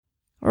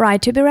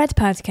Right to be Read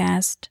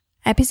podcast,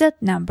 episode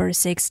number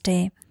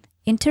 60,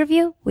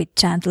 interview with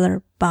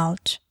Chandler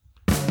Balch.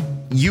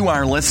 You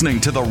are listening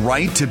to the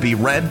Right to be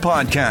Read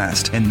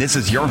podcast, and this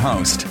is your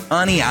host,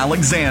 Ani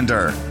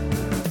Alexander.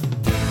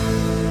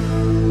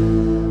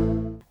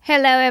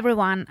 Hello,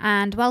 everyone,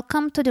 and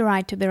welcome to the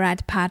Right to be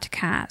Read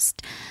podcast.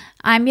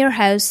 I'm your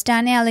host,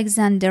 Ani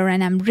Alexander,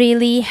 and I'm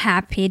really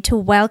happy to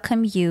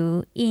welcome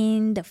you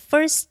in the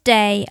first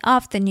day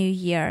of the new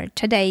year.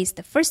 Today is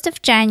the 1st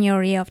of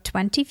January of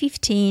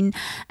 2015,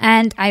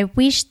 and I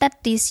wish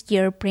that this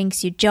year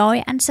brings you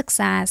joy and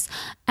success,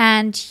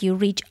 and you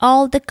reach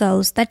all the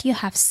goals that you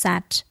have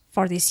set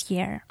for this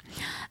year.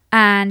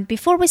 And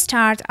before we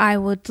start, I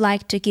would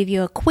like to give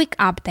you a quick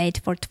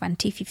update for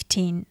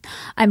 2015.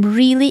 I'm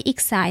really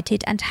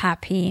excited and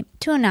happy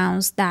to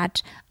announce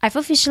that I've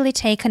officially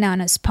taken on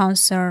a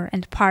sponsor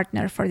and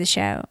partner for the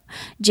show.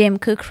 Jim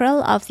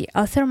Cockrell of the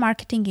Author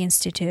Marketing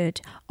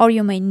Institute, or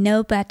you may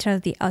know better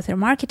the Author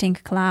Marketing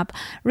Club,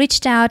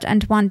 reached out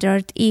and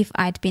wondered if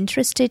I'd be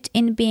interested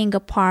in being a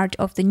part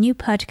of the new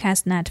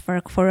podcast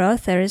network for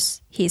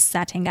authors he's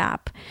setting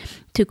up.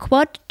 To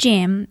quote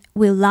Jim,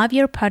 "We love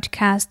your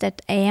podcast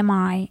at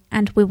AMI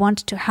and we want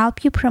to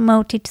help you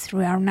promote it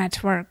through our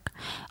network.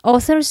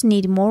 Authors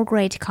need more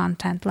great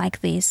content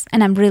like this,"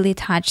 and I'm really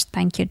touched.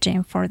 Thank you,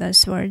 Jim, for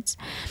those words.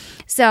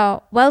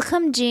 So,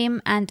 welcome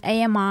Jim and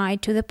AMI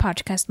to the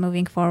podcast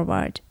moving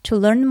forward. To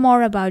learn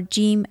more about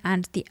Jim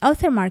and the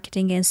Author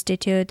Marketing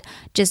Institute,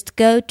 just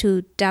go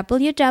to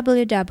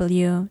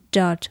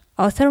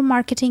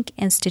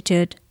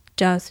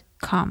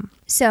www.authormarketinginstitute.com.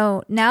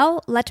 So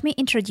now let me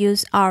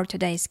introduce our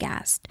today's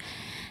guest.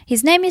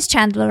 His name is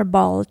Chandler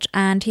Balch,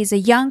 and he's a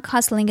young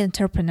hustling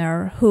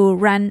entrepreneur who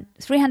ran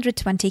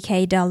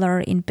 $320K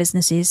in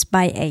businesses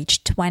by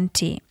age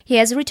 20. He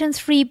has written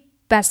 3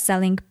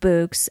 best-selling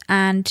books,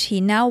 and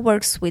he now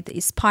works with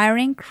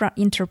aspiring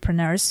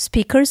entrepreneurs,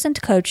 speakers,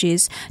 and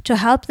coaches to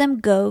help them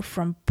go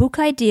from book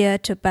idea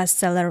to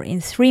bestseller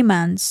in 3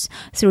 months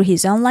through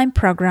his online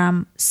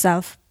program,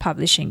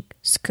 Self-Publishing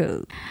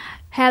School.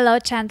 Hello,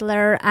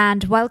 Chandler,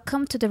 and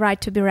welcome to the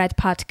Right to be Read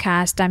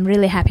podcast. I'm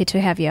really happy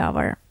to have you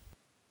over.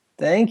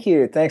 Thank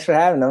you. Thanks for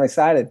having me. I'm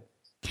excited.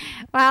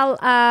 Well,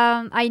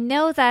 I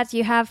know that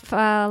you have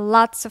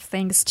lots of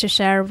things to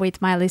share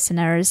with my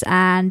listeners.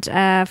 And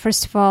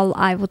first of all,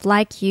 I would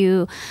like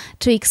you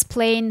to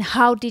explain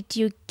how did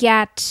you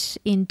get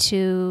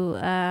into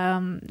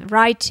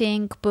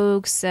writing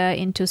books,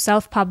 into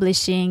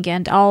self-publishing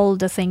and all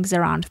the things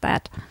around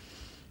that.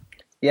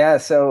 Yeah,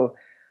 so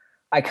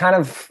I kind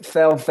of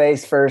fell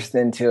face first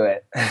into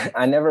it.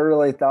 I never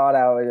really thought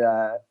I would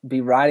be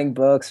writing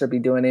books or be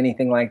doing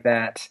anything like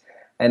that.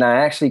 And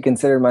I actually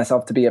considered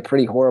myself to be a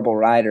pretty horrible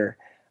writer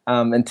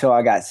until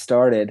I got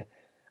started.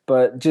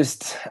 But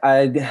just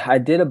I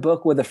did a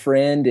book with a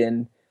friend,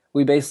 and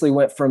we basically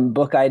went from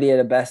book idea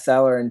to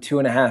bestseller in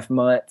 2.5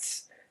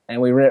 months.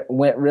 And we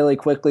went really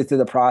quickly through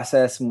the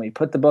process, and we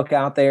put the book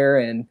out there,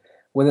 and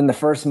within the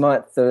first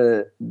month,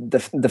 the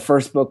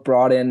first book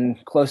brought in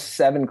close to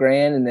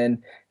 $7,000, and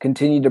then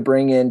continued to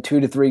bring in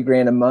 $2,000 to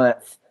 $3,000 a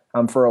month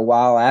for a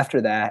while after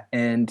that,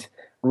 and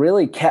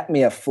really kept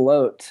me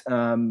afloat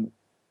and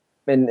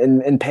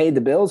paid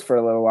the bills for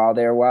a little while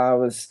there while I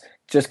was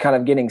just kind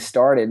of getting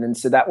started. And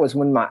so that was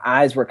when my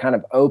eyes were kind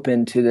of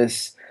open to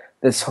this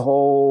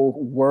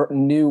whole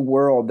new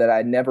world that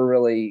I'd never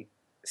really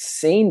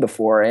seen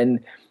before.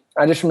 And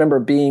I just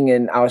remember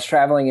I was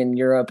traveling in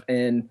Europe,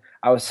 and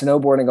I was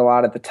snowboarding a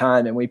lot at the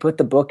time, and we put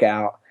the book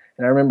out.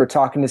 And I remember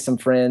talking to some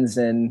friends,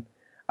 and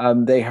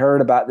they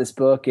heard about this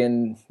book,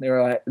 and they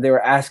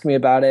were asking me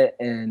about it,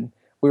 and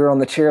we were on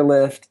the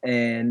chairlift,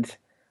 and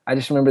I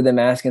just remember them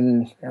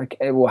asking, like,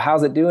 "Hey, well,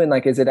 how's it doing?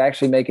 Like, is it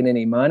actually making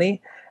any money?"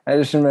 I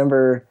just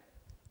remember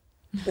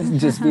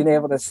just being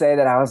able to say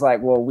that. I was like,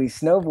 "Well, we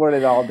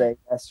snowboarded all day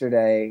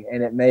yesterday,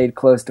 and it made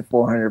close to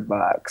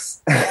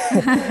 $400."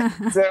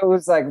 So it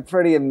was like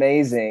pretty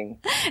amazing.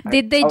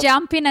 Did they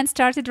jump in and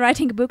started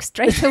writing books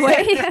straight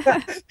away?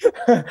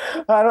 I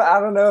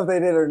don't know if they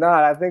did or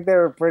not. I think they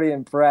were pretty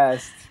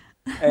impressed,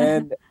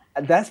 and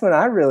that's when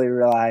I really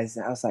realized.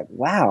 I was like,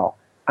 "Wow,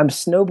 I'm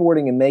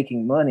snowboarding and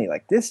making money.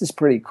 Like, this is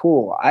pretty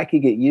cool. I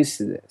could get used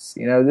to this.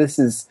 You know, this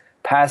is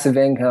passive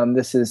income.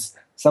 This is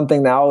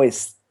something that I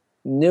always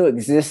knew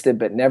existed,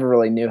 but never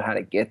really knew how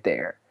to get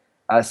there."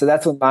 So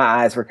that's when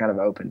my eyes were kind of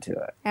open to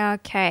it.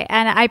 Okay.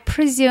 And I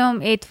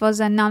presume it was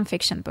a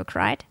nonfiction book,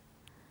 right?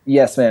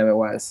 Yes, ma'am, it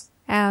was.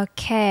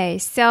 Okay.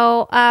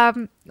 So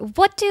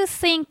what do you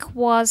think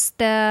was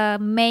the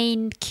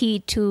main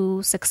key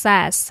to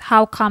success?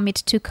 How come it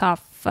took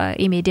off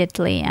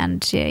immediately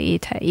and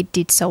it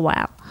did so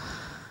well?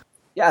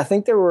 Yeah, I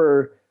think there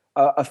were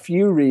a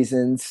few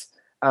reasons.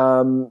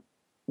 I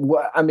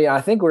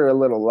think we were a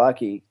little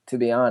lucky, to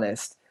be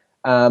honest.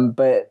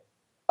 But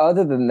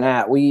other than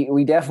that,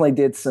 we definitely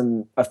did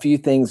a few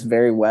things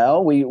very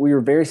well. We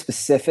were very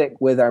specific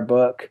with our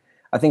book.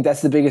 I think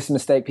that's the biggest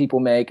mistake people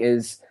make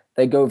is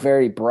they go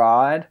very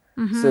broad.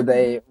 Mm-hmm. So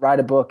they write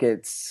a book.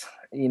 It's,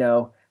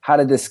 how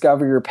to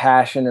discover your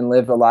passion and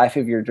live the life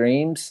of your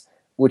dreams,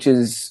 which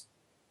is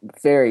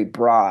very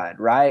broad,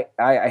 right?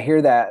 I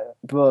hear that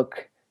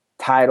book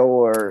title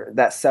or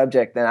that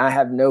subject, and I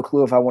have no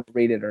clue if I want to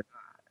read it or not.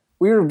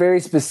 We were very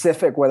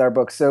specific with our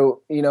book.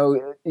 So,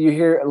 you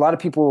hear a lot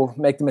of people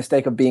make the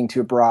mistake of being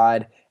too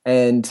broad,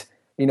 and,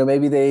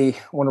 maybe they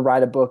want to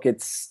write a book.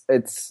 It's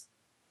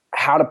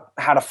how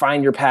to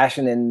find your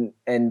passion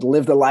and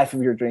live the life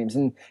of your dreams.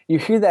 And you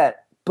hear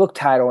that book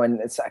title,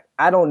 and it's like,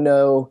 I don't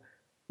know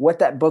what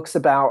that book's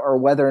about or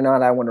whether or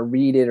not I want to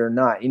read it or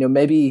not.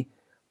 Maybe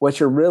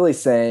what you're really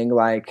saying,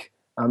 like,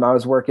 I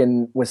was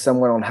working with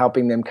someone on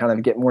helping them kind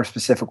of get more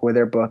specific with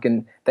their book,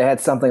 and they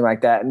had something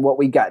like that. And what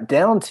we got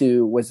down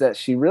to was that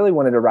she really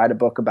wanted to write a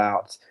book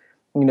about,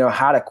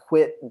 how to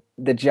quit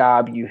the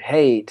job you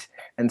hate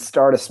and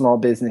start a small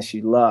business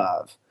you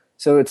love.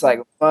 So it's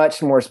like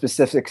much more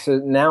specific. So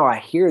now I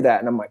hear that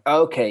and I'm like,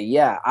 okay,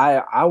 yeah,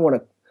 I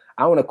want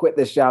to quit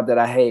this job that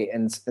I hate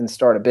and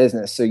start a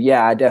business. So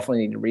yeah, I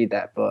definitely need to read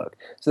that book.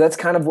 So that's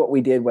kind of what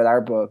we did with our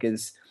book.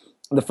 Is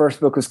the first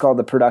book was called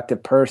The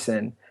Productive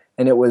Person.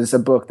 And it was a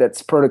book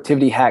that's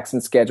productivity hacks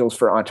and schedules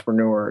for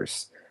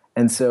entrepreneurs.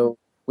 And so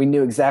we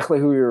knew exactly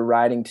who we were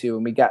writing to,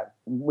 and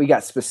we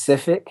got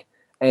specific.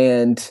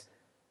 And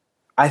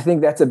I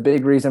think that's a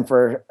big reason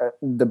for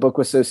the book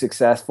was so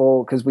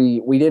successful, because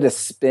we did a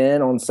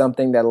spin on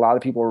something that a lot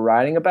of people were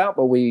writing about,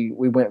 but we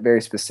went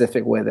very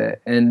specific with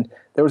it. And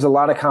there was a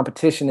lot of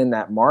competition in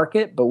that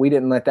market, but we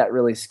didn't let that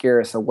really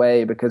scare us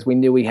away because we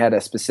knew we had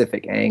a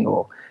specific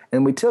angle.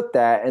 And we took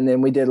that, and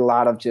then we did a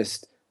lot of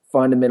just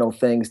fundamental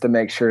things to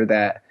make sure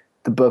that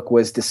the book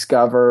was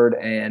discovered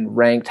and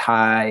ranked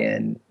high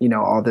and,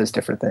 all those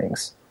different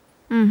things.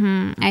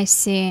 I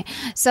see.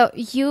 So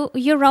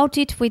you wrote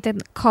it with a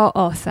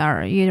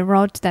co-author. You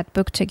wrote that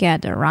book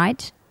together,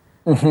 right?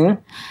 Mm-hmm.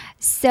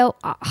 So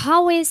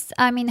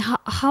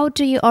how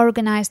do you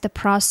organize the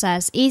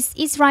process?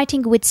 Is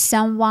writing with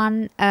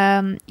someone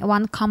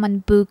one common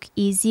book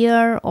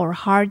easier or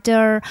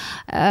harder?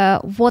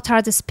 What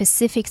are the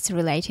specifics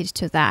related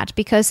to that?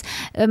 Because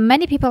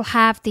many people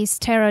have this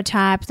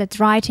stereotype that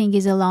writing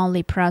is a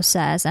lonely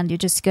process and you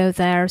just go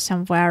there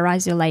somewhere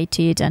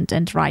isolated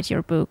and write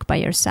your book by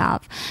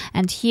yourself.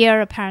 And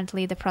here,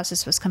 apparently, the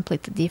process was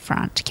completely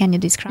different. Can you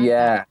describe that?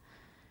 Yeah,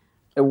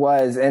 it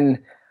was. And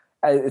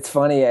it's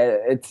funny. I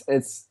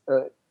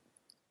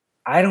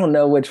don't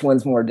know which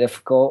one's more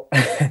difficult,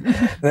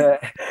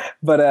 but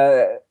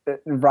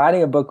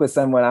writing a book with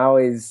someone, I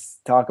always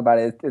talk about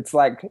it. It's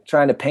like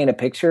trying to paint a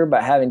picture,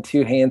 but having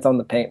two hands on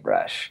the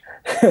paintbrush.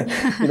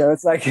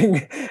 It's like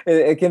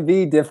it can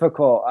be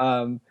difficult.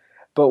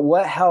 But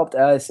what helped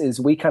us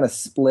is we kind of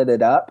split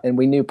it up, and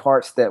we knew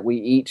parts that we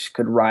each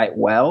could write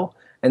well.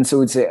 And so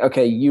we'd say,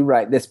 okay, you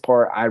write this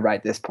part, I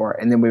write this part.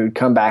 And then we would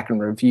come back and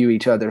review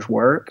each other's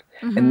work.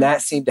 Mm-hmm. And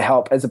that seemed to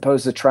help, as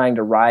opposed to trying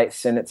to write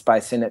sentence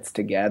by sentence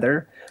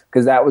together,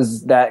 because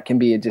that can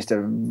be just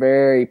a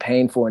very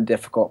painful and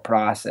difficult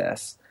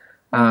process.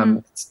 Mm-hmm.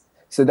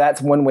 So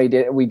that's one way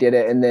we did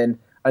it. And then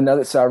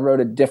so I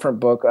wrote a different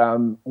book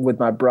with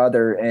my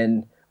brother,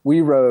 and we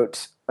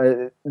wrote,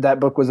 that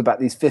book was about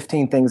these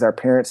 15 things our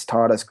parents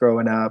taught us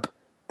growing up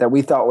that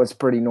we thought was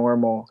pretty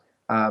normal.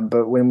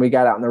 But when we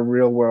got out in the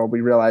real world,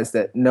 we realized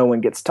that no one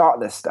gets taught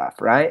this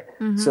stuff, right?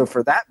 Mm-hmm. So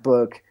for that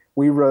book,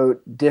 we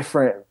wrote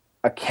different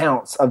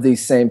accounts of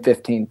these same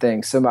 15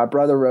 things. So my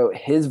brother wrote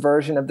his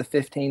version of the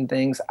 15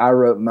 things. I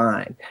wrote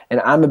mine.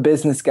 And I'm a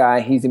business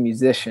guy. He's a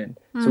musician.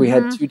 So we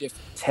had two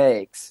different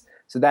takes.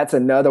 So that's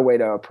another way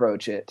to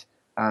approach it.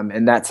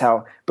 And that's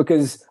how,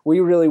 because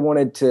we really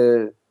wanted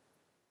to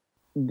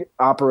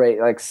operate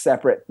like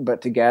separate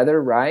but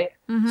together, right?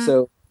 Mm-hmm.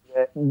 So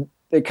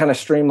it kind of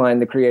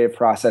streamlined the creative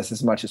process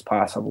as much as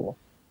possible.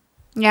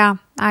 Yeah,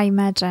 I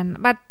imagine.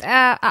 But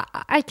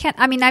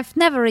I've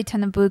never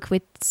written a book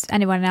with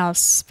anyone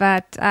else,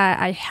 but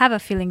I have a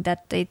feeling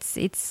that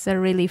it's a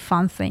really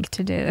fun thing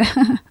to do.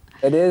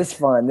 It is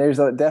fun. There's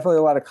definitely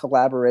a lot of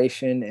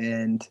collaboration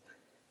and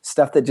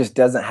stuff that just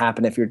doesn't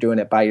happen if you're doing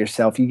it by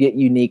yourself. You get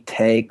unique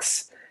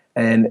takes,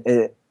 and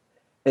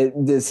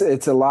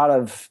it's a lot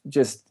of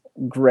just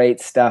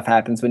great stuff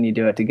happens when you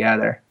do it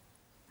together.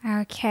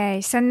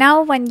 Okay, so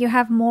now when you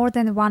have more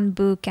than one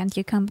book and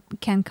you can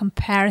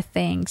compare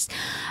things,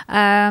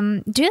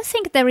 do you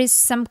think there is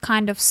some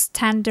kind of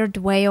standard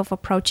way of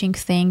approaching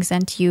things,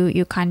 and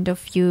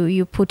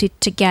you put it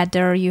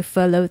together, you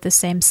follow the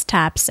same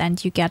steps,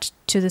 and you get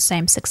to the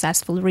same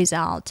successful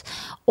result?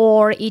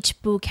 Or each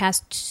book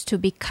has to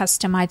be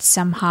customized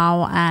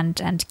somehow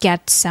and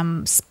get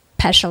some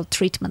special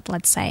treatment,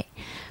 let's say?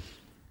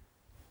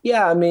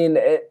 Yeah, I mean,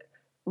 it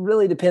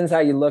really depends how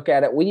you look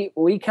at it.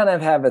 We kind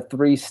of have a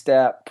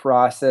 3-step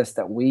process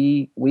that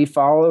we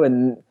follow,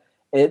 and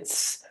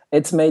it's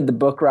made the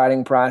book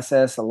writing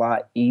process a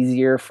lot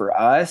easier for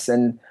us.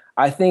 And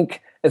I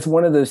think it's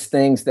one of those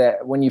things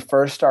that when you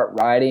first start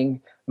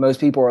writing, most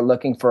people are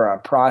looking for a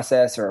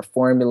process or a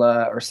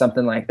formula or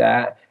something like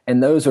that,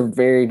 and those are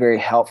very, very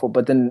helpful.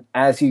 But then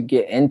as you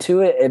get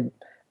into it,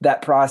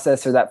 that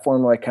process or that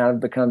formula kind of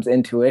becomes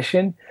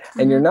intuition,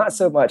 and you're not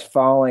so much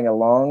following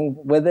along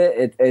with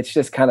it. It's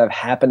just kind of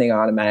happening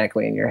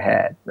automatically in your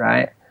head,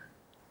 right?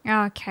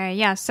 Okay,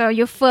 yeah. So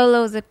you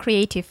follow the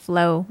creative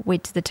flow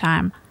with the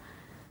time.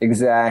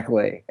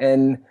 Exactly.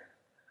 And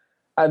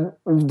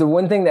the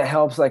one thing that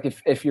helps, like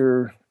if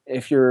you're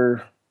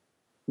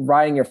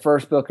writing your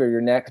first book or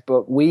your next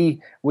book,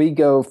 we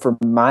go from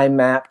mind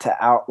map to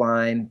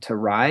outline to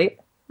write.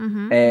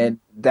 And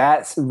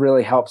that's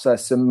really helps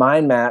us. So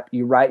mind map,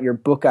 you write your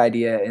book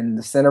idea in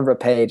the center of a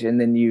page, and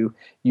then you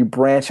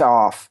branch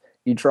off.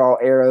 You draw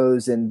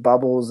arrows and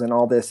bubbles and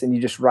all this, and you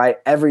just write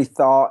every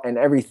thought and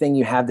everything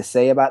you have to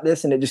say about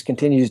this, and it just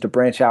continues to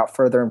branch out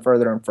further and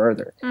further and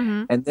further.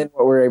 And then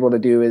what we're able to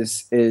do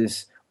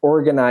is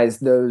organize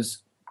those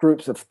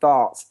groups of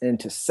thoughts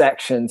into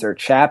sections or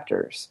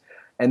chapters,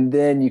 and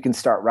then you can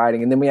start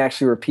writing. And then we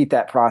actually repeat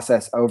that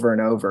process over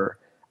and over.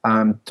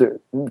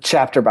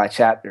 Chapter by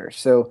chapter.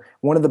 So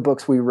one of the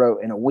books we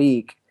wrote in a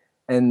week,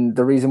 and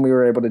the reason we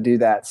were able to do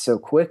that so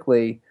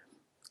quickly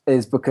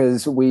is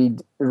because we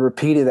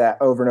repeated that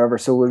over and over.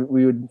 So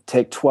we would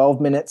take 12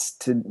 minutes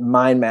to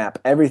mind map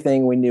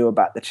everything we knew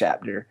about the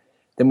chapter.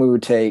 Then we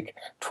would take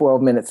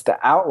 12 minutes to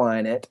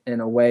outline it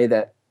in a way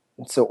that,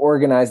 so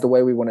organize the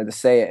way we wanted to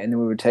say it. And then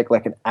we would take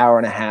like an hour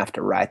and a half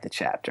to write the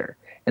chapter.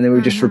 And then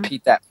we just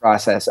repeat that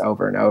process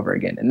over and over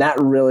again. And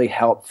that really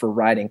helped for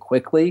writing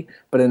quickly,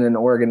 but in an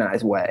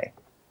organized way.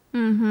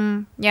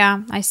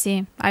 Yeah, I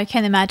see. I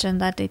can imagine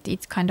that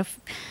it kind of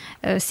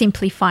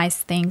simplifies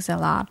things a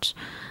lot.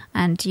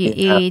 And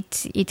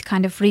it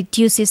kind of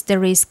reduces the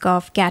risk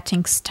of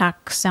getting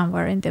stuck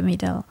somewhere in the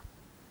middle.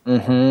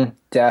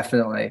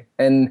 Definitely.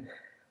 And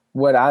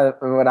what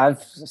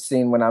I've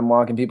seen when I'm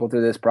walking people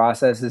through this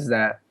process is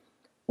that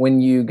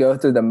when you go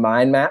through the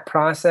mind map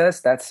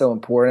process, that's so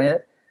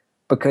important,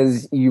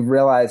 because you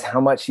realize how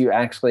much you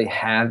actually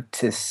have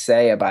to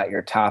say about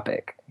your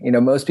topic. You know,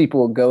 most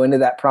people will go into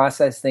that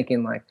process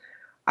thinking like,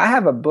 I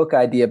have a book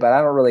idea, but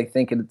I don't really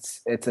think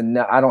it's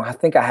enough. I don't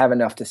think I have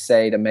enough to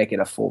say to make it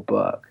a full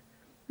book.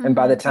 And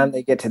by the time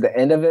they get to the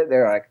end of it,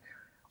 they're like,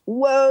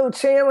 whoa,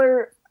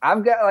 Chandler,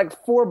 I've got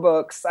like 4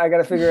 books. I got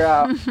to figure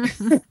out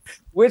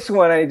which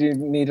one I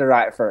need to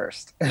write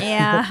first.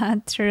 Yeah,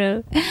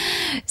 true.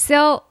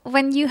 So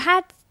when you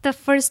had the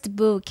first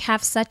book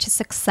have such a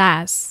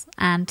success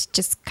and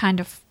just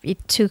kind of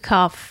it took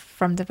off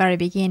from the very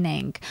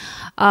beginning,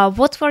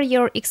 what were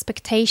your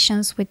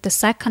expectations with the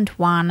second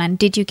one, and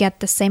did you get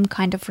the same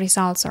kind of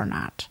results or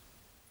not?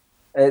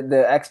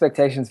 The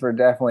expectations were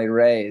definitely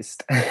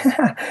raised.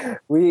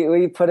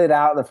 we put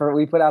out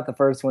the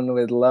first one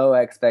with low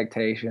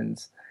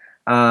expectations,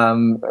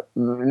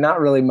 not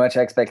really much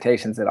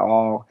expectations at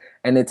all.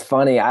 And it's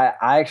funny, I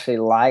actually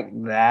like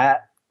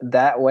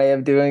that way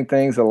of doing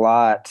things a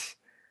lot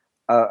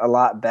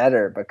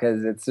better,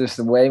 because it's just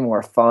way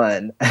more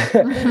fun.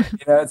 You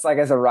know, it's like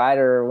as a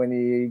writer, when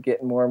you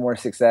get more and more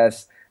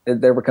success,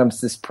 there becomes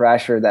this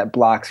pressure that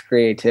blocks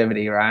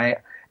creativity, right?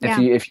 Yeah.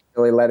 If you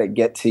really let it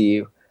get to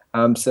you.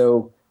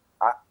 So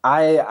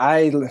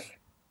I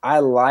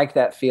like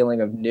that feeling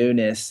of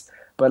newness,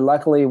 but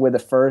luckily with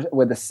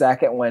the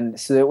second one,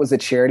 so it was a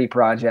charity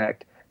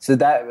project. So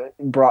that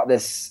brought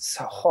this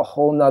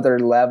whole nother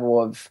level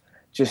of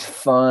just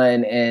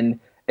fun, and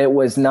it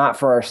was not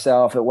for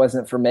ourselves. It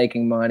wasn't for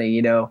making money.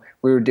 You know,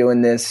 we were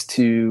doing this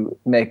to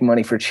make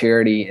money for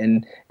charity,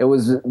 and it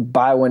was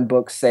buy one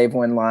book, save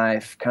one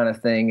life kind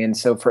of thing. And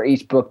so for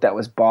each book that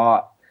was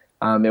bought,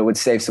 it would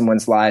save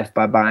someone's life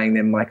by buying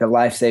them like a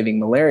life-saving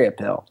malaria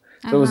pill.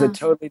 So it was a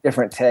totally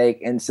different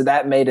take. And so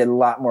that made it a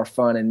lot more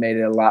fun and made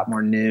it a lot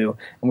more new.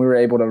 And we were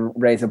able to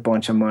raise a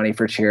bunch of money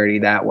for charity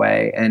that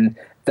way. And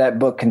that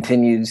book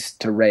continues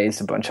to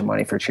raise a bunch of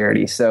money for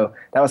charity. So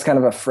that was kind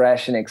of a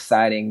fresh and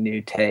exciting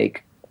new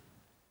take.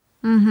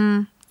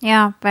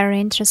 Yeah,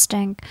 very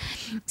interesting.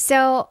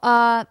 So,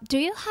 do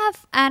you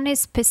have any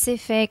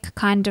specific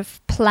kind of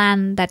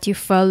plan that you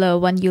follow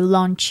when you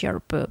launch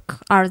your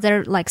book? Are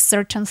there like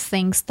certain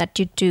things that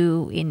you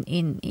do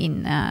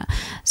in a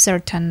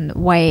certain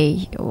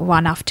way,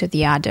 one after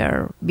the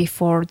other,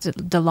 before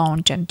the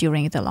launch and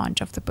during the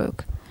launch of the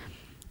book?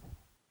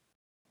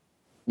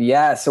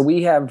 Yeah, so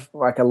we have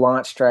like a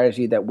launch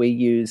strategy that we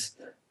use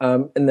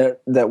and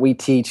that we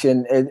teach,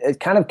 and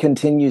it kind of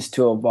continues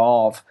to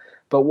evolve.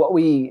 But what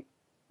we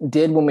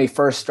did when we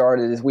first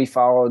started is we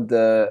followed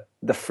the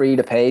free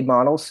to paid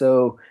model.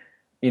 So,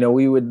 you know,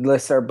 we would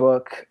list our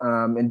book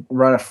and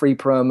run a free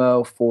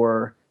promo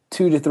for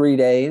 2 to 3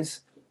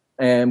 days,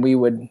 and we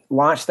would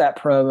launch that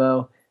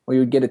promo. We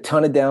would get a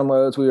ton of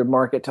downloads. We would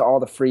market to all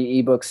the free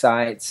ebook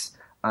sites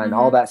and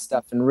all that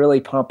stuff, and really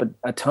pump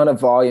a ton of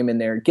volume in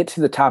there, get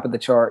to the top of the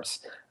charts.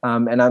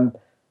 And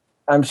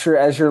I'm sure,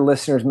 as your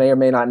listeners may or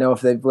may not know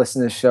if they've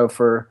listened to this show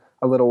for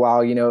a little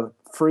while, you know,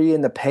 free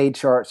and the paid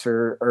charts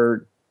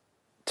are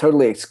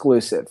totally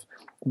exclusive.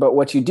 But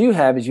what you do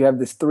have is you have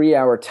this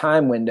 3-hour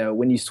time window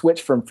when you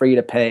switch from free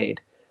to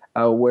paid,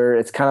 where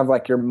it's kind of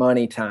like your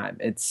money time.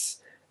 It's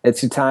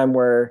a time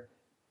where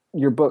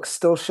your book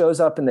still shows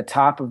up in the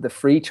top of the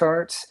free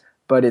charts,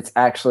 but it's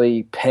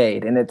actually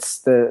paid. And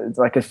it's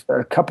like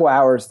a couple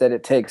hours that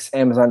it takes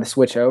Amazon to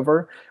switch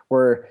over,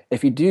 where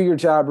if you do your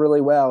job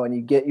really well and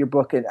you get your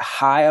book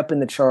high up in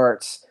the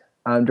charts,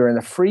 during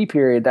the free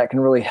period, that can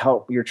really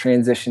help your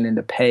transition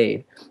into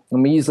paid.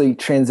 And we usually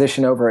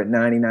transition over at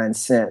 99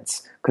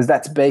 cents because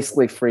that's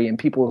basically free. And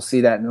people will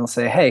see that and they'll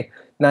say, hey,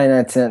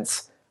 99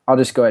 cents, I'll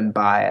just go ahead and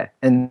buy it.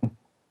 And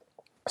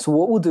so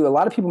what we'll do, a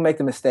lot of people make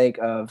the mistake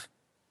of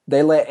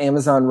they let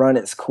Amazon run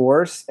its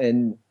course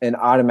and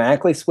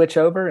automatically switch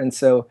over. And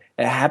so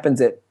it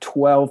happens at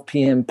 12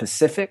 p.m.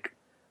 Pacific,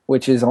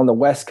 which is on the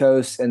West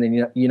Coast in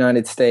the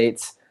United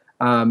States,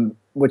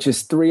 which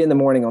is 3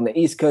 a.m. on the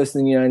East Coast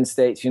in the United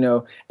States, and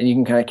you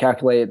can kind of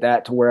calculate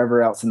that to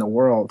wherever else in the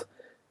world.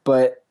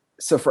 But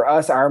so for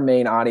us, our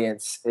main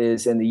audience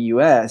is in the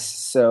U.S.,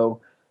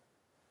 so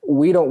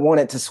we don't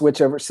want it to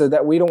switch over, so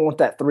that we don't want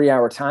that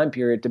 3-hour time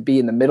period to be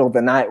in the middle of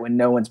the night when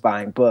no one's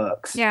buying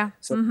books. Yeah.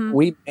 So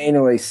we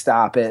manually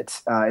stop it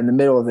in the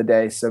middle of the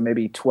day, so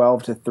maybe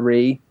 12 to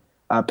 3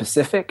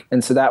 Pacific,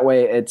 and so that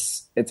way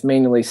it's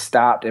manually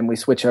stopped, and we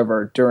switch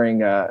over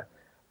during a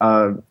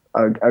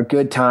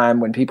good time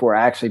when people are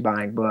actually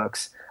buying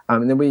books.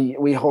 And then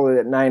we hold it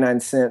at 99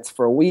 cents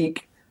for a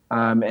week,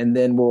 and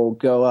then we'll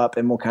go up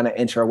and we'll kind of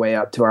inch our way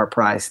up to our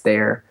price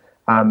there.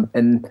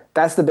 And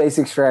that's the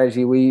basic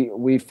strategy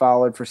we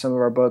followed for some of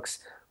our books.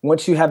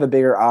 Once you have a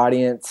bigger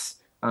audience,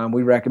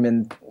 we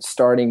recommend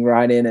starting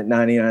right in at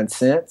 99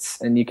 cents,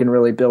 and you can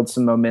really build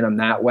some momentum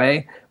that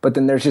way. But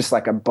then there's just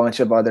like a bunch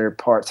of other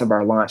parts of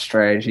our launch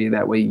strategy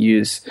that we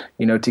use,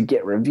 to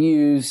get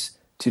reviews,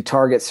 to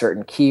target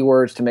certain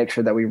keywords, to make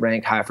sure that we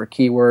rank high for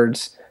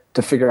keywords,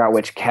 to figure out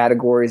which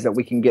categories that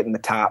we can get in the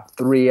top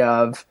 3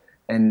 of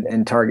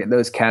and target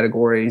those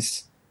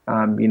categories,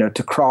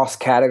 to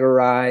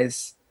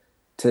cross-categorize,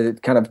 to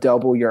kind of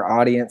double your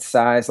audience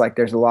size. Like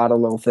there's a lot of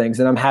little things,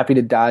 and I'm happy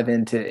to dive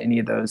into any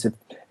of those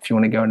if you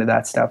want to go into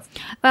that stuff.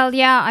 Well,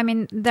 yeah, I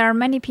mean, there are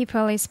many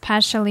people,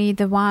 especially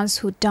the ones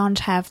who don't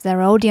have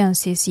their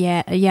audiences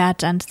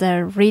yet and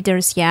their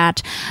readers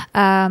yet.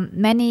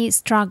 Many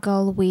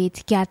struggle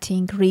with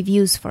getting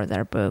reviews for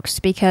their books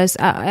because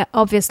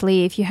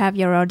obviously if you have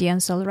your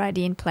audience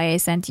already in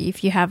place and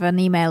if you have an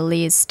email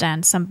list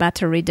and some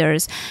beta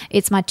readers,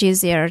 it's much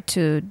easier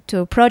to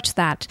approach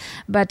that.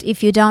 But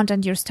if you don't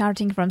and you're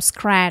starting from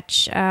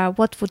scratch,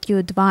 what would you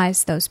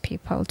advise those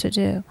people to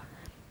do?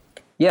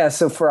 Yeah,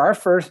 so for our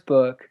first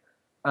book,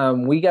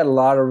 we got a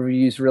lot of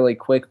reviews really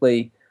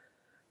quickly.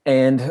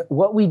 And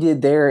what we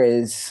did there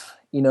is,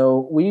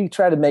 we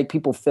try to make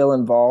people feel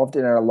involved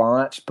in our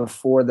launch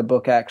before the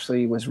book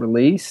actually was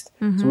released.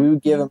 Mm-hmm. So we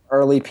would give them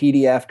early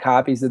PDF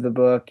copies of the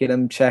book, get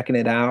them checking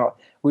it out.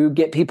 We would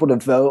get people to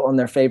vote on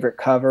their favorite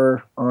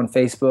cover on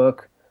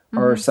Facebook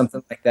or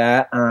something like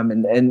that.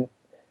 And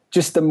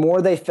just the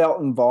more they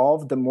felt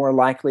involved, the more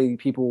likely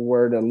people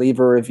were to leave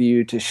a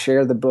review, to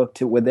share the book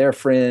with their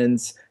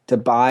friends, to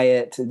buy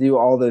it, to do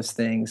all those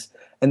things.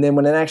 And then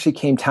when it actually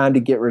came time to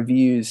get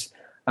reviews,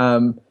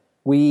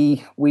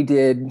 we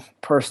did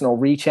personal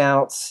reach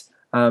outs.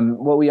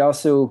 What we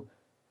also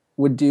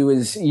would do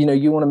is,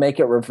 you want to make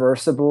it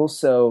reversible.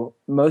 So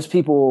most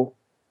people,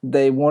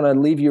 they want to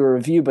leave you a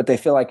review, but they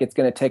feel like it's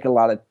going to take a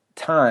lot of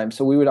time.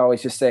 So we would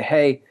always just say,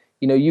 hey,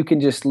 you can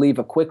just leave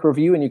a quick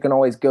review and you can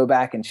always go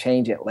back and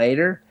change it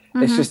later.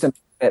 Mm-hmm. It's just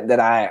that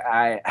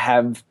I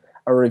have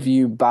a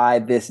review by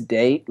this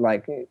date,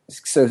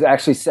 so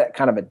actually set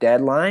kind of a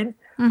deadline.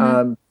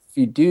 Mm-hmm. If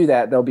you do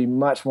that, they'll be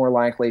much more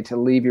likely to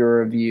leave you a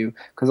review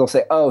because they'll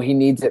say, oh, he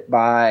needs it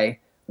by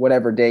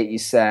whatever date you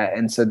set,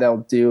 and so they'll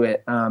do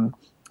it. And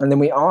then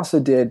we also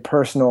did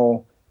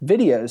personal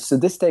videos. So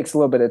this takes a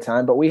little bit of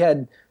time, but we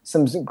had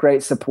some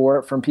great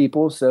support from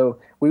people. So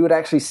we would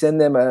actually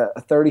send them a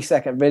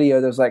 30-second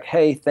video that was like,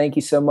 hey, thank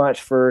you so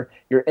much for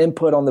your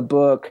input on the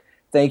book.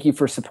 Thank you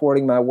for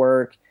supporting my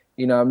work.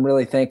 I'm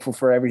really thankful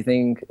for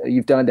everything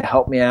you've done to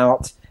help me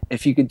out.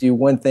 If you could do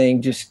one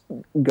thing, just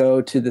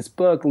go to this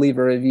book, leave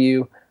a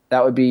review.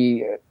 That would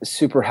be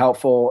super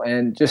helpful,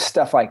 and just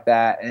stuff like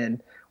that.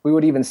 And we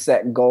would even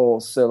set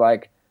goals. So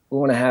we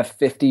want to have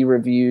 50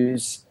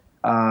 reviews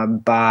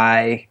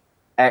by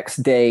X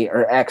date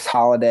or X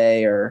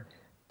holiday or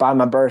by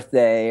my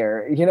birthday,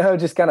 or,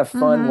 just kind of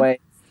fun ways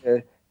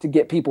to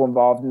get people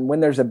involved. And when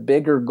there's a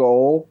bigger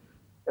goal,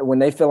 when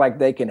they feel like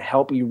they can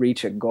help you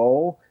reach a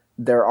goal,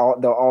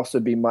 they'll also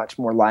be much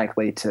more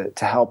likely to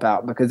help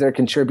out because they're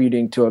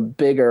contributing to a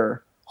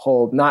bigger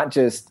whole, not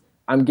just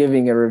I'm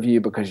giving a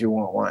review because you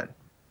want one.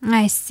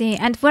 I see.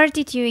 And where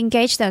did you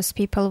engage those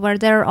people? Were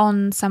they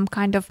on some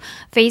kind of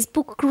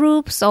Facebook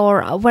groups,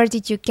 or where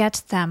did you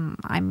get them?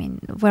 I mean,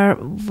 where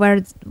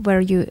were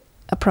you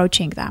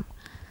approaching them?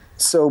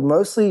 So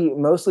mostly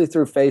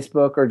through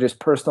Facebook or just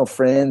personal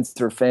friends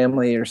or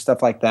family or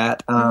stuff like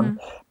that.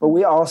 But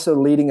we also,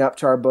 leading up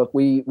to our book,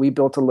 we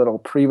built a little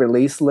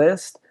pre-release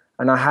list.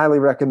 And I highly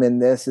recommend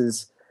this.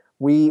 This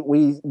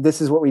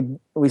is what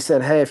we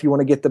said, hey, if you want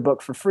to get the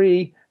book for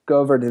free, go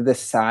over to this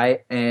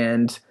site.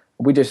 And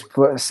we just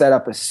set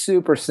up a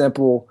super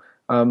simple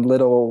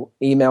little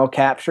email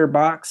capture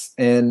box.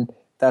 And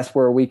that's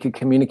where we could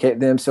communicate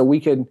them. So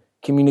we could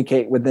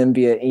communicate with them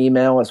via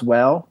email as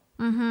well.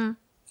 Mm-hmm.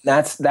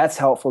 That's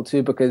helpful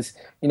too, because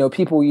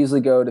people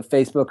usually go to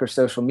Facebook or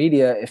social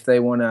media if they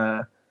want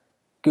to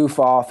goof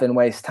off and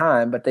waste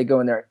time, but they go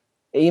in their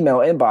email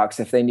inbox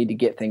if they need to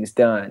get things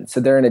done. So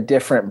they're in a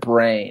different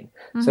brain.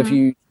 Mm-hmm. So if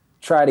you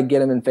try to get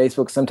them in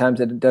Facebook, sometimes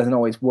it doesn't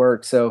always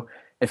work. So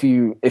if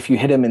you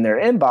hit them in their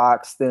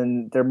inbox,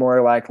 then they're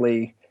more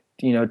likely,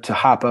 to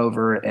hop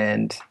over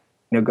and,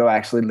 go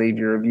actually leave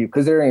your review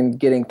because they're in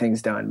getting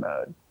things done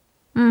mode.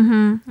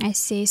 Mm-hmm. I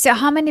see. So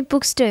how many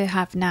books do you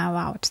have now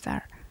out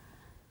there?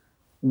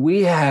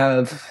 We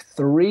have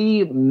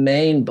 3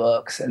 main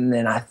books, and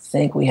then I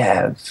think we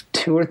have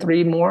 2 or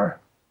 3 more.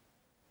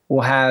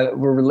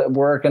 We're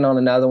working on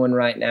another one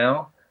right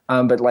now,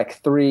 but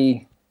like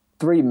three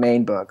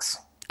main books.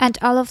 And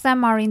all of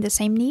them are in the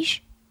same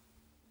niche?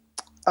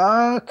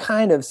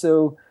 Kind of.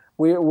 So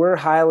we're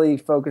highly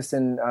focused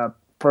in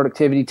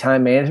productivity,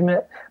 time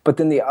management, but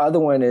then the other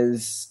one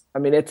is,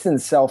 it's in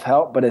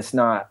self-help, but it's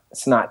not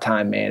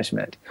time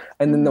management.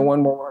 And then the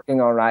one we're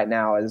working on right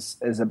now is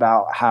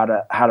about how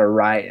to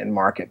write and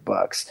market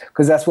books,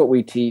 because that's what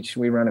we teach.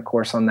 We run a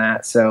course on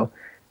that. So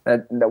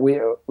that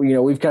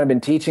we've kind of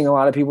been teaching a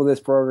lot of people this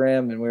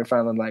program, and we're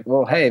finally like,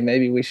 well, hey,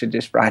 maybe we should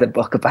just write a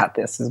book about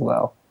this as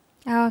well.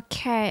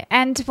 Okay.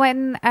 And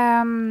when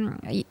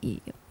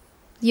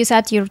you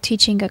said you're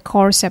teaching a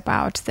course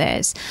about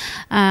this,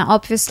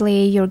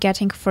 obviously you're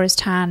getting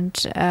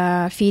first-hand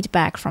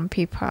feedback from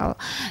people.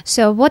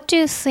 So what do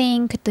you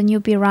think the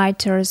newbie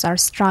writers are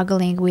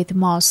struggling with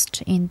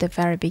most in the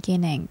very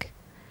beginning?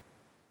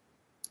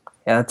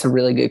 Yeah, that's a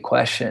really good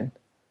question.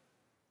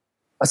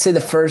 I'd say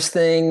the first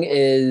thing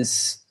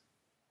is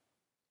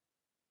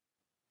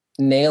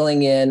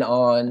nailing in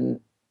on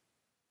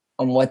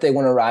what they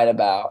want to write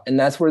about. And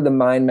that's where the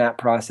mind map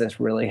process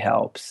really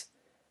helps.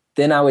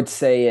 Then I would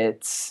say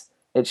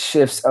it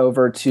shifts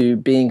over to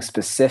being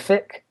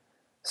specific.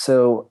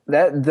 So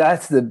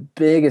that's the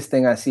biggest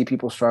thing I see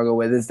people struggle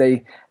with is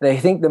they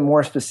think the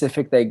more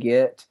specific they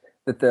get,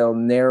 that they'll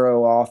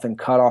narrow off and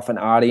cut off an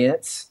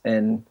audience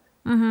and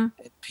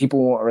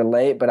people won't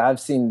relate. But I've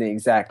seen the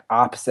exact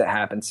opposite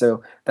happen.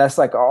 So that's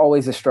like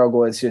always a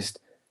struggle, is just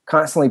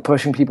constantly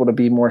pushing people to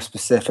be more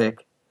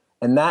specific.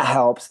 And that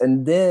helps.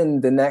 And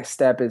then the next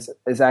step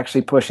is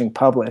actually pushing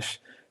publish.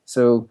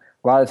 So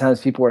a lot of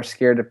times people are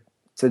scared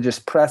to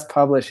just press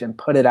publish and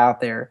put it out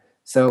there.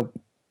 So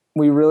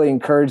we really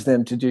encourage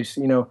them to just,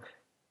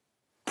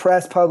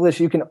 press publish.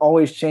 You can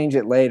always change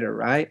it later,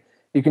 right?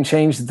 You can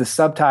change the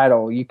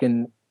subtitle. You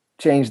can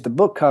change the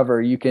book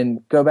cover. You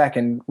can go back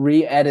and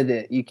re-edit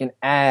it. You can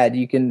add.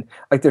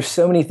 There's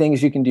so many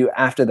things you can do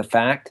after the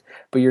fact,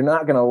 but you're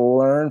not going to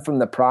learn from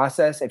the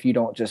process if you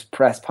don't just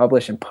press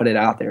publish and put it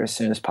out there as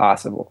soon as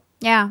possible.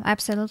 Yeah,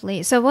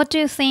 absolutely. So what do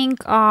you think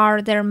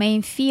are their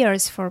main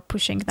fears for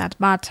pushing that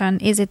button?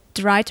 Is it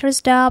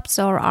writer's doubts,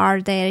 or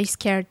are they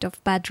scared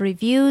of bad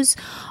reviews,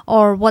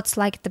 or what's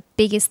like the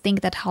biggest thing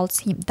that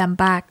holds them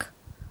back?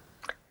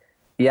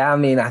 Yeah,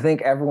 I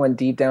think everyone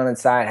deep down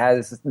inside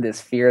has this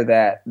fear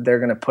that they're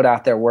going to put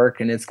out their work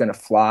and it's going to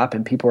flop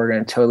and people are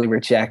going to totally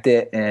reject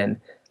it and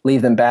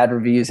leave them bad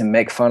reviews and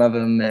make fun of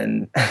them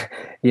and,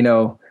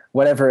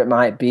 whatever it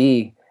might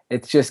be.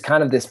 It's just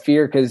kind of this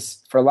fear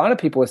because for a lot of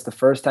people, it's the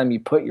first time you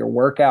put your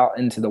work out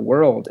into the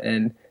world,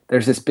 and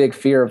there's this big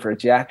fear of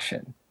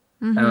rejection.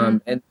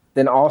 And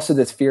then also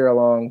this fear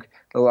along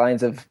the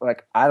lines of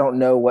like, I don't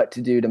know what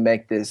to do to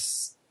make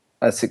this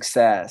a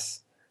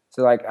success.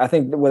 So like, I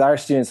think with our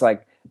students,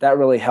 like that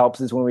really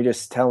helps is when we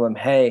just tell them,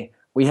 hey,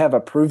 we have a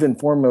proven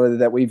formula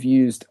that we've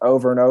used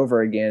over and over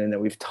again and that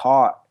we've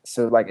taught.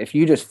 So like, if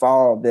you just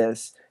follow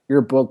this,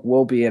 your book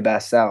will be a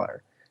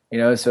bestseller.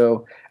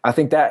 So I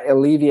think that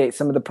alleviates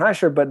some of the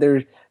pressure, but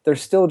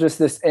there's still just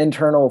this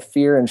internal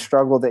fear and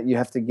struggle that you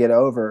have to get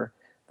over.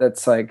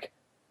 That's like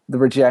the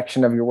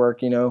rejection of your work.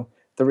 The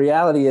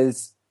reality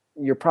is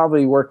you're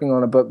probably working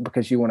on a book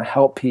because you want to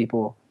help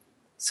people.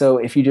 So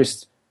if you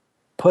just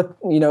put,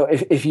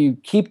 if you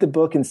keep the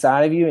book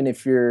inside of you, and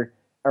if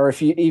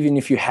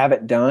you have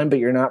it done, but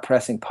you're not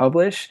pressing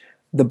publish,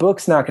 the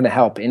book's not going to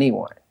help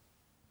anyone,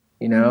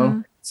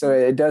 So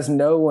it does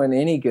no one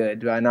any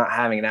good by not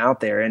having it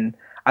out there. And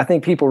I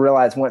think people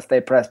realize once they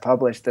press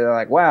publish, they're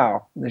like,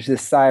 wow, there's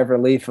this sigh of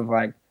relief of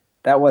like,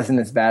 that wasn't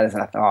as bad as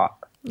I thought.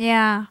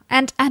 Yeah.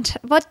 And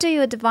what do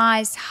you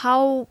advise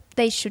how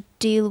they should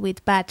deal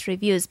with bad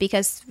reviews?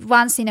 Because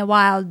once in a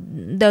while,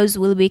 those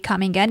will be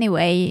coming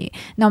anyway,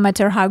 no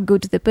matter how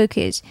good the book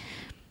is.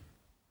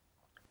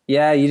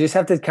 Yeah, you just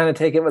have to kind of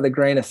take it with a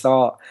grain of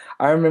salt.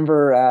 I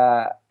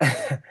remember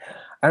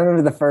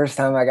the first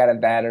time I got a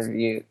bad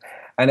review,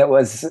 and it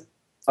was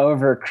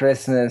over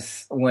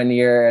Christmas one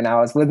year, and I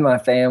was with my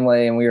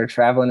family and we were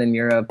traveling in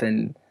Europe,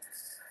 and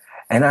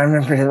I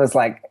remember it was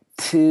like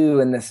 2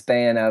 in the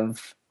span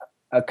of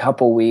a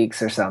couple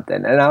weeks or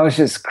something, and I was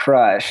just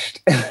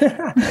crushed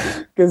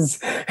because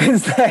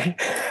it's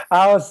like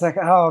I was like,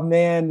 oh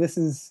man, this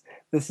is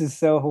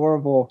so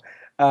horrible,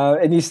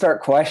 and you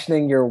start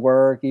questioning your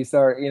work, you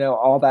start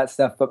all that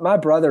stuff. But my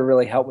brother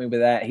really helped me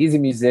with that. He's a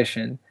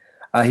musician.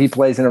 He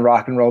plays in a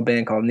rock and roll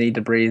band called Need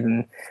to Breathe,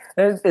 and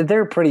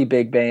they're a pretty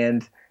big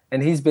band,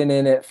 and he's been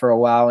in it for a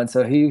while. And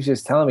so he was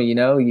just telling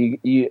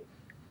me,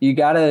 you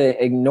got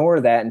to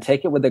ignore that and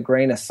take it with a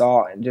grain of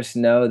salt and just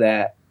know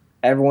that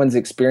everyone's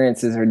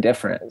experiences are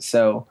different.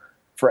 So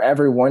for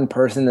every one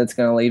person that's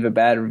going to leave a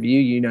bad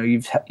review,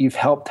 you've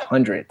helped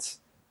hundreds.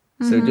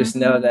 So just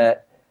know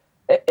that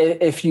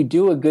if you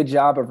do a good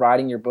job of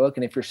writing your book,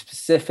 and if you're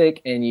specific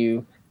and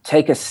you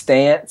take a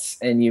stance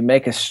and you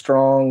make a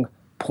strong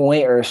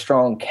point or a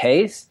strong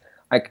case,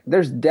 like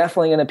there's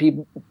definitely going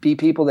to be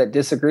people that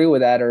disagree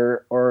with that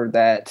or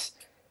that,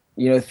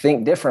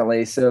 think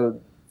differently. So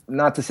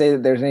not to say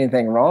that there's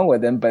anything wrong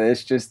with them, but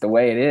it's just the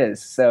way it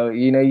is. So,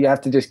 you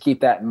have to just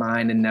keep that in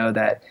mind and know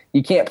that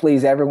you can't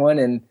please everyone.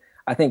 And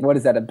I think, what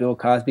is that, a Bill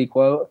Cosby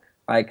quote?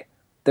 Like,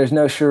 there's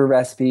no sure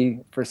recipe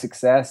for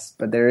success,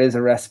 but there is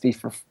a recipe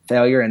for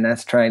failure, and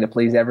that's trying to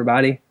please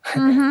everybody.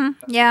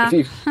 Yeah.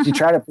 if you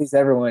try to please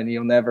everyone,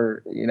 you'll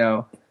never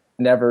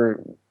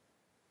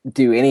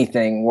do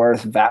anything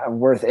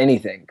worth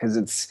anything,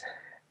 because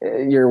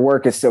your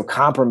work is so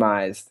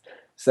compromised.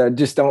 So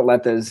just don't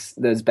let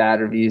those bad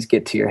reviews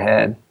get to your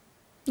head.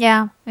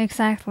 Yeah,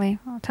 exactly.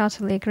 I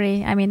totally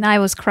agree. I mean, I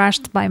was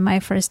crushed by my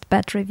first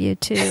bad review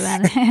too,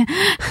 and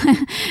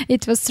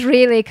it was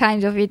really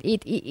kind of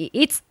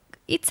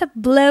it's a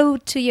blow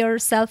to your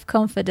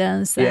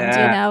self-confidence,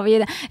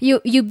 and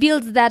you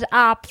build that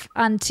up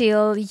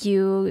until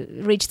you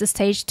reach the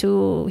stage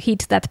to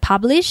hit that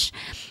publish,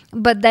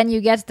 but then you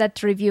get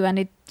that review and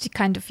it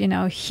kind of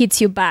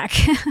hits you back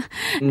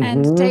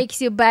and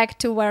takes you back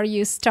to where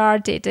you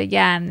started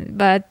again.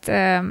 But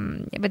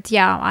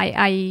yeah,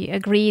 I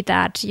agree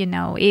that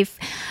if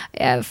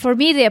for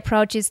me the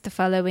approach is the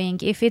following: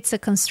 if it's a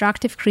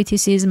constructive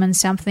criticism and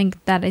something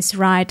that is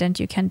right and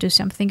you can do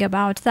something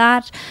about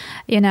that,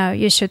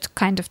 you should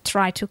kind of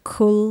try to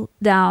cool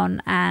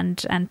down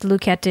and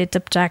look at it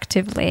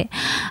objectively.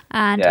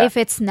 And if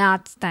it's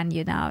not, then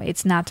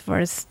it's not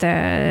worth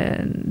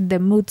the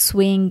mood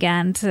swing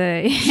and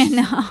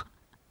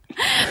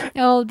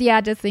all the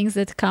other things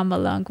that come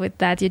along with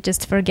that. You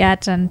just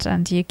forget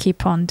and you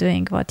keep on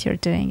doing what you're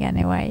doing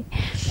anyway.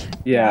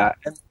 Yeah.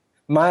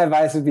 My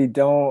advice would be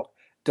don't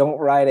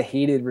write a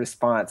heated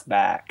response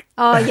back.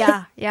 Oh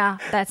yeah,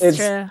 that's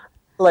true.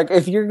 Like,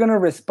 if you're going to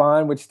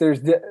respond, which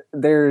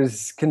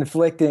there's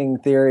conflicting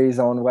theories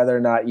on whether or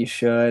not you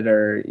should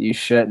or you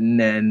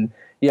shouldn't, and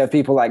you have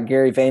people like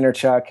Gary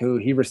Vaynerchuk, who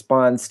he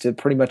responds to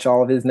pretty much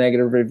all of his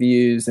negative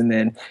reviews, and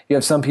then you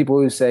have some people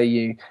who say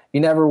you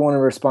never want to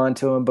respond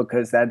to them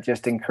because that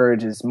just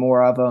encourages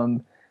more of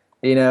them.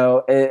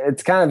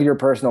 It's kind of your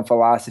personal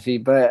philosophy,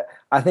 but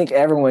I think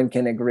everyone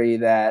can agree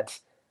that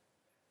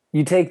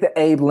you take the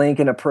Abe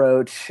Lincoln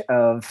approach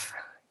of,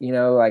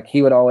 like,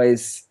 he would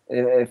always,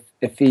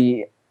 if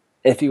he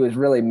was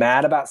really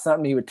mad about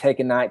something, he would take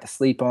a night to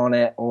sleep on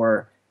it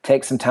or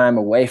take some time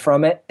away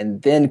from it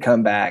and then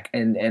come back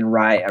and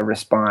write a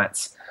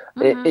response,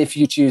 if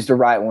you choose to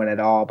write one at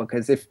all.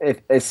 Because if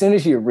as soon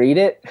as you read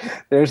it,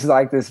 there's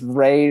like this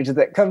rage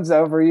that comes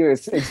over you,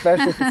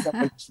 especially if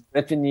someone's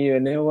ripping you a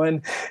new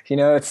one.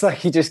 It's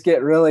like you just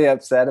get really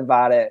upset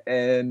about it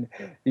and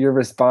your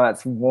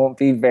response won't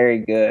be very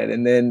good.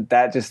 And then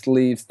that just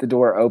leaves the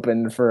door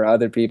open for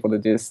other people to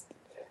just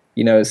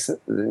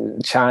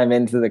chime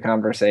into the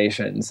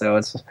conversation.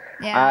 So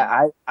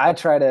I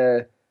try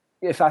to,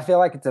 if I feel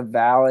like it's a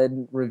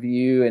valid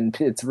review and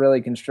it's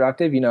really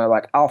constructive,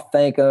 like, I'll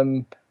thank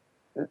them,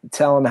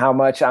 tell them how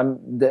much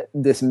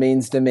this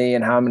means to me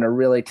and how I'm going to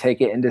really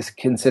take it into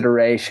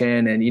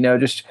consideration, and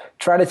just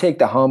try to take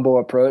the humble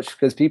approach,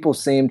 because people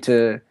seem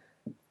to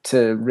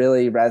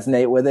really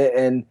resonate with it.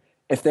 And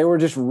if they were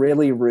just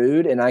really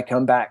rude and I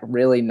come back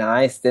really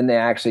nice, then they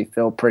actually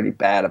feel pretty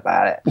bad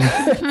about it.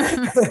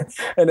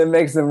 And it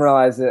makes them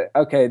realize that,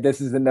 okay,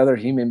 this is another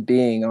human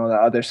being on the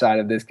other side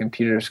of this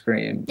computer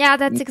screen. Yeah,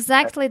 that's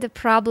exactly the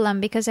problem,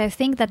 because I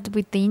think that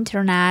with the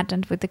internet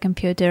and with the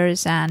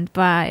computers and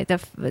by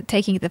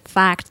taking the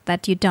fact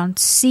that you don't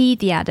see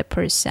the other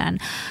person,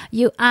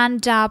 you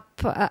end up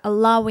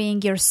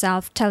allowing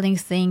yourself telling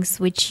things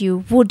which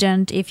you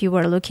wouldn't if you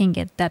were looking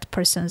at that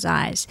person's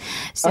eyes.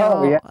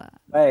 So,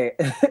 right.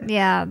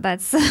 Yeah,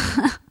 that's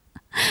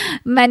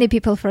many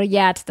people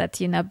forget that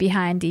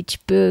behind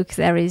each book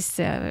there is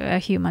a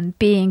human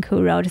being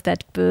who wrote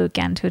that book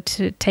and who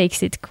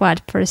takes it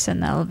quite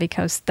personal,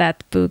 because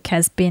that book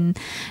has been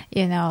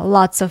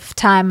lots of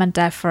time and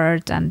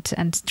effort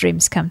and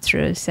dreams come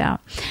true. So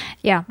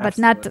yeah, but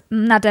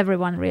not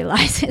everyone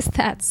realizes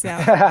that. So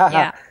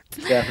yeah.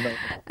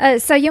 Definitely.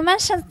 So you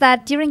mentioned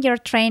that during your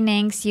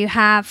trainings you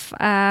have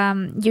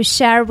you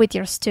share with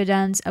your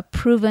students a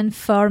proven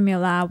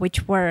formula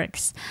which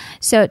works.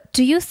 So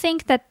do you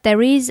think that there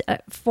is a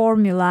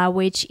formula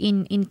which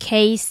in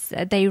case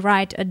they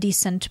write a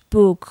decent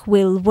book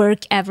will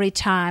work every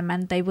time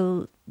and they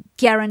will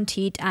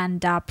guaranteed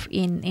end up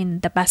in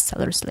the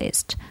bestsellers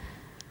list?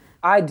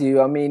 I do.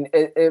 I mean,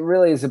 it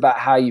really is about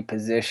how you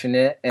position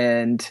it,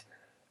 and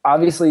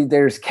obviously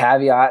there's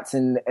caveats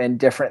and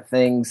different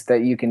things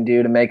that you can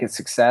do to make it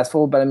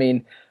successful. But I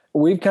mean,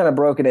 we've kind of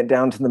broken it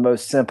down to the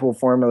most simple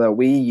formula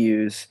we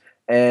use.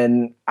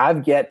 and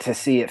I've yet to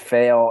see it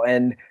fail.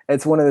 And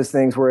it's one of those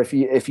things where if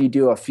you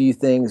do a few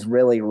things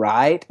really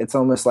right, it's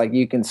almost like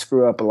you can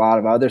screw up a lot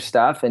of other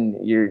stuff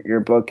and your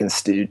book can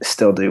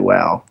still do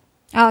well.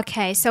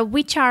 Okay, so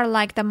which are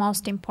like the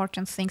most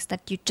important things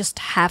that you just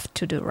have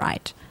to do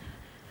right?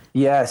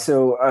 Yeah,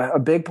 so a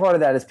big part of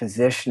that is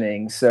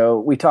positioning. So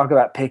we talk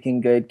about picking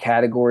good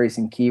categories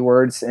and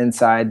keywords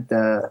inside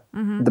the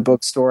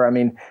bookstore. I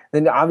mean,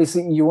 then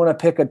obviously you want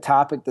to pick a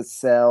topic that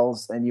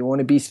sells, and you want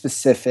to be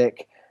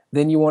specific.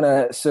 Then you want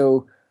to.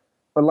 So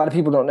what a lot of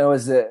people don't know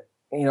is that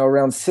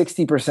around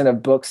 60%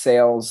 of book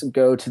sales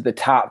go to the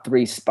top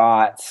 3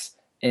 spots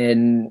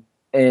in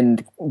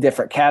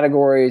different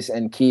categories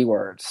and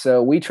keywords.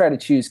 So we try to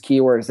choose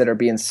keywords that are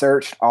being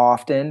searched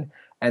often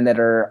and that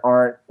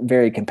aren't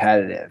very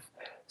competitive.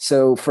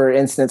 So for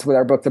instance, with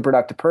our book, The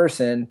Productive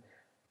Person,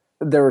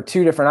 there were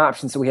 2 different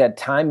options. So we had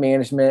time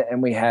management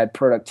and we had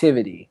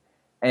productivity.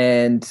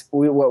 And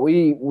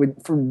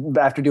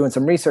after doing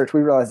some research, we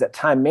realized that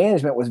time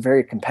management was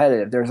very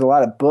competitive. There's a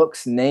lot of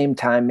books named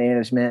time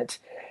management.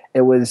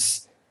 It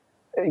was,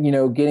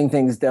 getting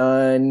things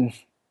done,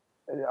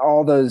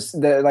 all those,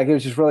 it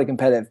was just really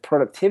competitive.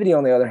 Productivity,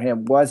 on the other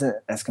hand, wasn't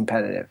as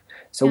competitive.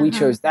 So we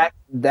chose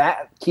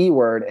that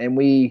keyword, and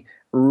we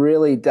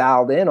really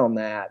dialed in on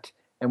that,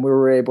 and we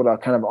were able to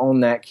kind of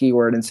own that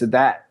keyword. And so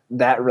that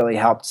really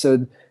helped.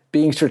 So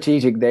being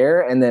strategic there,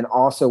 and then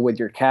also with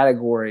your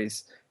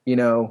categories,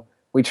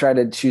 we try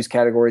to choose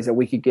categories that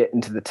we could get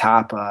into the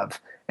top of,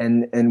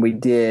 and we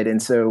did.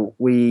 And so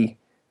we,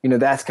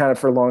 that's kind of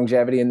for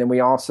longevity. And then we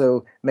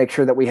also make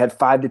sure that we had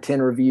 5 to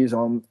 10 reviews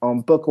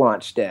on book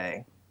launch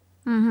day.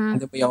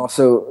 And then we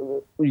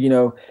also,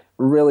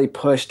 really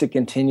push to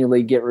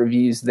continually get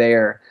reviews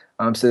there,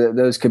 so that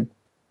those could,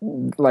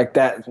 like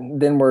that,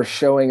 then we're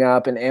showing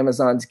up and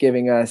Amazon's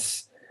giving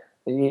us,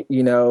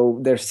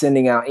 they're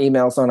sending out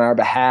emails on our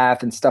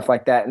behalf and stuff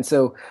like that. And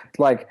so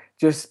like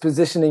just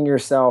positioning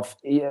yourself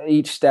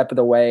each step of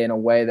the way in a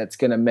way that's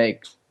going to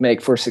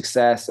make for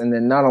success. And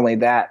then not only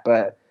that,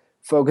 but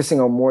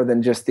focusing on more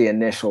than just the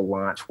initial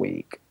launch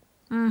week.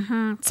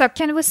 So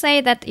can we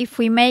say that if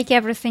we make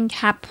everything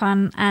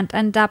happen and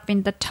end up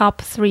in the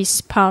top 3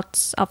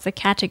 spots of the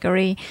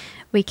category,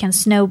 we can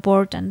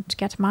snowboard and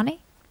get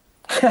money?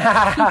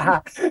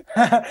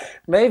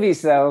 Maybe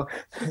so.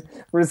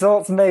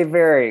 Results may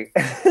vary.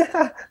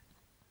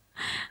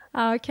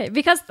 Okay,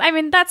 because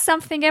that's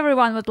something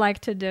everyone would like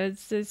to do.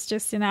 It's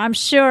just I'm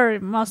sure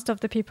most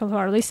of the people who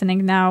are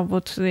listening now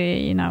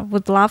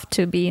would love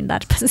to be in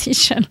that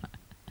position.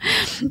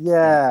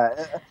 Yeah,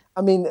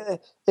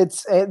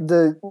 it's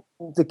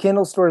the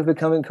Kindle store is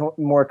becoming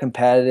more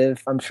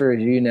competitive, I'm sure,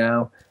 as you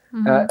know,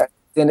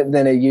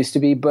 than it used to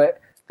be. But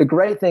the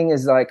great thing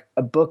is, like,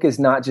 a book is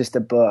not just a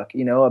book.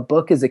 A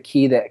book is a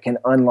key that can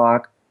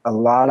unlock a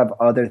lot of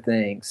other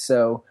things.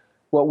 So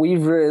what we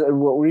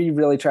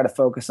really try to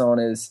focus on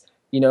is,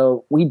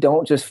 we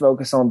don't just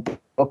focus on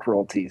book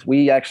royalties.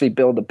 We actually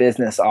build a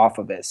business off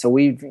of it. So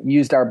we've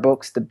used our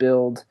books to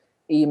build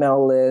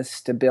email lists,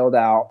 to build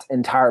out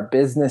entire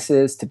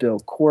businesses, to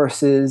build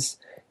courses,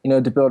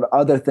 to build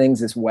other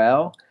things as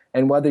well.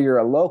 And whether you're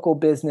a local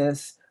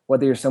business,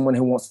 whether you're someone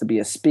who wants to be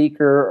a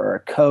speaker or a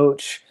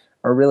coach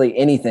or really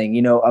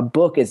anything, a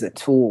book is a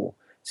tool.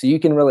 So you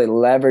can really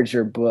leverage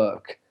your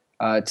book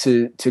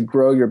to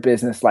grow your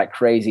business like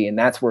crazy. And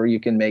that's where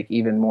you can make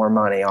even more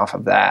money off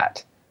of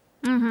that.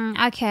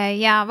 Okay,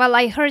 yeah. Well,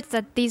 I heard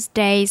that these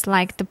days,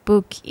 like, the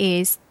book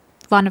is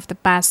one of the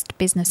best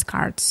business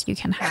cards you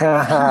can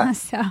have.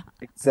 So.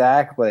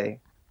 Exactly.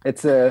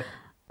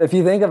 If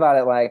you think about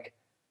it, like,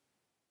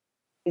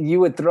 you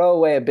would throw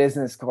away a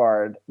business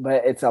card,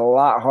 but it's a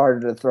lot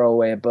harder to throw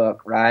away a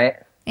book, right?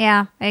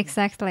 Yeah,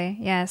 exactly.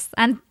 Yes.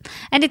 And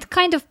it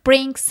kind of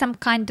brings some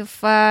kind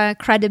of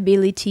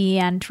credibility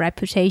and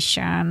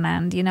reputation,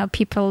 and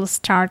people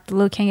start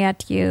looking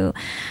at you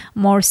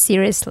more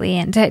seriously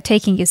and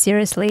taking you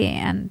seriously,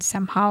 and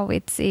somehow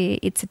it's a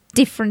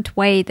different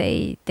way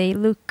they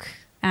look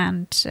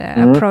and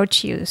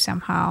approach you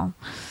somehow.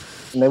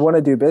 And they want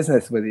to do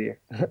business with you.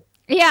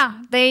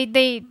 Yeah,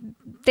 they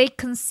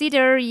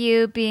consider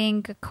you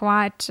being a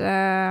quite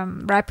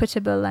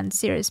reputable and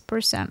serious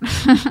person.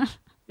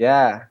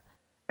 Yeah.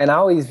 And I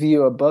always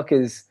view a book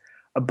as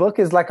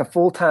like a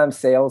full-time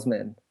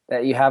salesman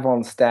that you have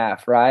on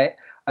staff, right?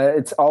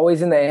 It's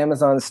always in the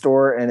Amazon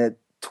store, and it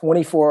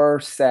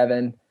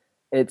 24/7,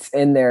 it's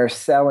in there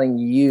selling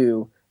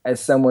you as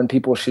someone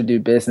people should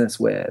do business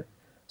with.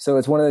 So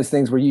it's one of those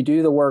things where you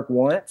do the work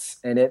once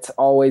and it's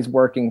always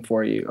working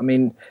for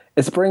you.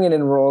 It's bringing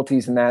in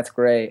royalties, and that's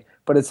great.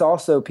 But it's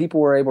also, people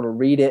were able to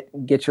read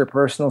it, get your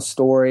personal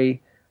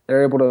story.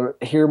 They're able to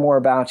hear more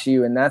about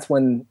you, and that's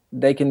when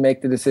they can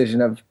make the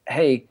decision of,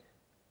 hey,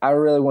 I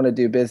really want to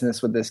do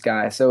business with this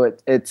guy. So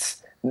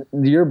it's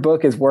your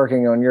book is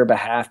working on your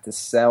behalf to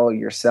sell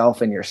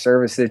yourself and your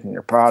services and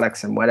your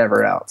products and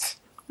whatever else.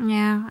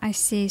 Yeah, I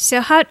see.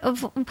 So how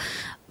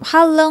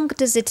long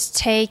does it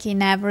take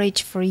in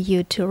average for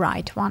you to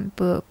write one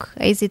book?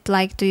 Is it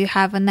like, do you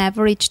have an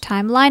average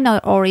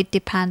timeline, or it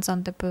depends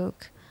on the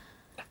book?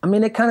 I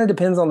mean, it kind of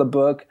depends on the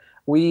book.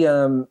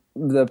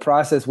 The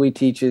process we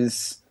teach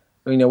is,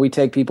 we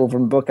take people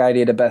from book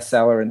idea to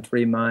bestseller in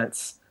 3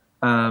 months.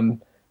 With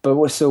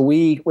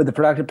The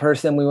Productive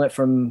Person, we went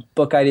from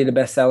book idea to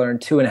bestseller in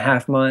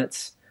 2.5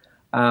 months.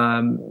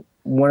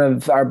 One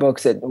of our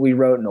books that we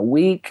wrote in a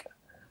week,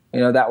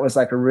 that was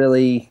like a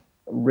really,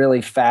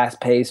 really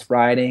fast-paced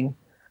writing.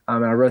 I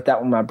wrote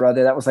that with my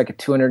brother. That was like a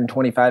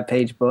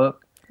 225-page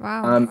book.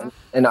 Wow.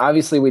 And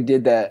obviously we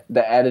did the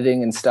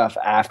editing and stuff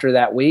after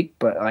that week,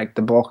 but like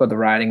the bulk of the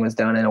writing was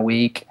done in a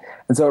week.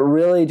 And so it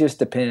really just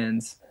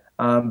depends.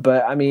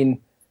 But I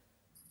mean,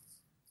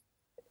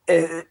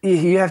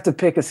 you have to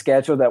pick a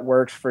schedule that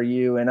works for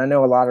you. And I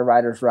know a lot of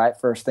writers write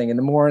first thing in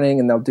the morning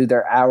and they'll do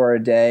their hour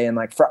a day. And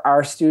like for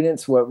our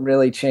students, what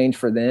really changed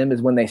for them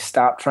is when they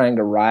stopped trying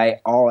to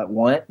write all at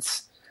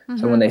once. Mm-hmm.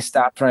 So when they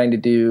stopped trying to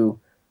do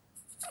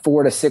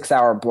 4 to 6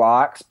 hour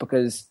blocks,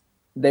 because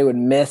they would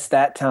miss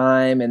that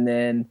time and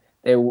then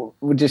they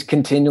would just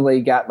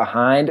continually got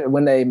behind.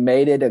 When they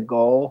made it a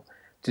goal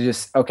to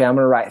just, okay, I'm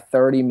going to write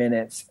 30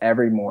 minutes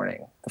every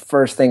morning, the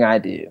first thing I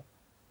do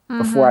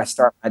before I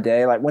start my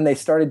day. Like when they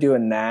started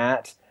doing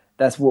that,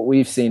 that's what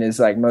we've seen is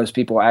like most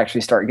people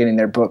actually start getting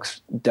their books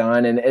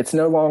done. And it's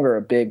no longer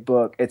a big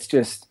book. It's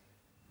just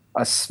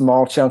a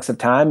small chunks of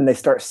time, and they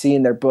start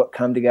seeing their book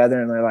come together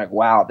and they're like,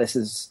 wow, this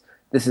is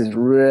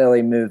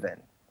really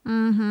moving.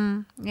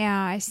 Mm-hmm.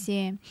 Yeah, I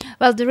see.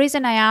 Well, the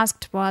reason I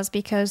asked was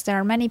because there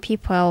are many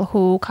people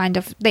who kind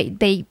of,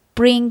 they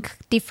bring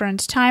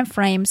different time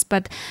frames,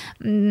 but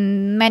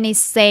many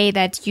say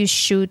that you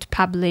should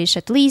publish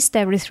at least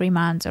every 3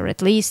 months or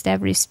at least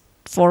every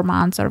 4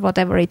 months or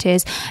whatever it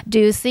is. Do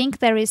you think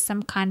there is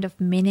some kind of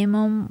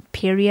minimum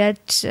period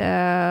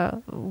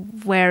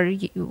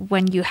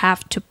when you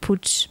have to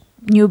put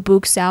new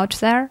books out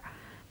there?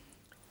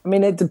 I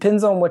mean, it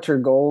depends on what your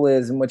goal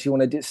is and what you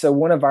want to do. So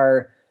one of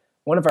our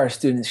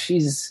students,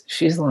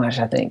 she's launched,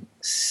 I think,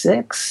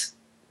 six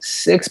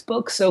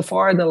books so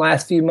far in the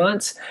last few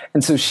months,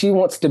 and so she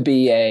wants to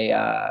be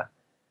a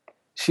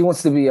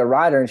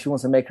writer, and she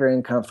wants to make her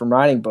income from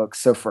writing books.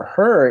 So for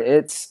her,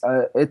 it's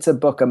a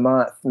book a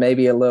month,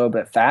 maybe a little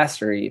bit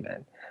faster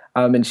even.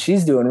 And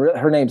she's doing.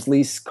 Her name's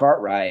Lise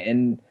Cartwright,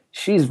 and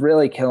she's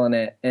really killing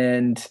it.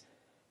 And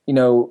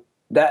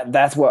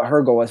that's what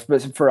her goal is.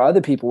 But for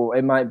other people,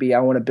 it might be,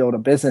 I want to build a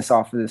business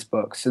off of this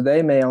book. So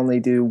they may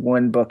only do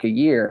 1 book a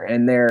year,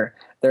 and they're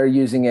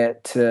using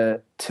it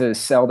to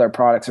sell their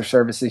products or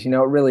services. It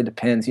really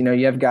depends.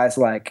 You have guys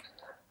like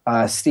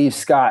Steve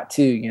Scott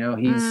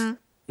too.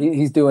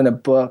 He's doing a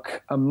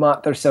book a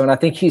month or so, and I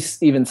think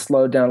he's even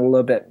slowed down a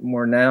little bit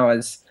more now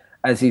as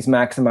he's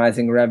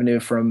maximizing revenue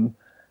from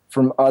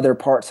other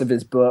parts of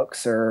his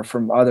books or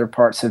from other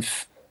parts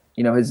of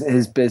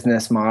his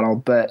business model.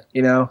 But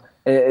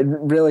it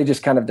really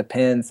just kind of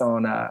depends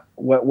on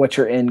what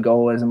your end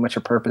goal is and what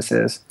your purpose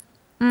is.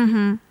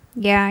 Mm-hmm.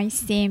 Yeah, I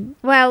see.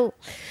 Well,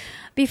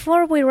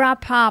 before we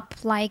wrap up,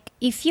 like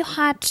if you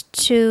had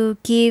to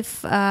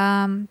give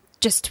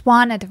just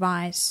one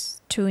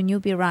advice to a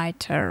newbie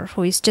writer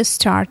who is just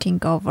starting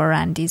over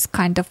and is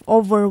kind of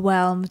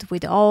overwhelmed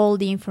with all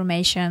the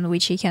information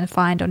which he can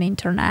find on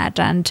internet,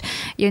 and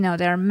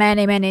there are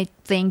many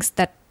things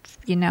that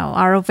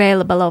are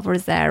available over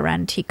there,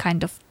 and he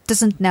kind of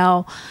doesn't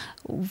know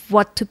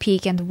what to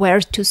pick and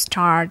where to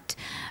start,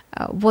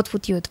 what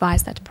would you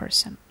advise that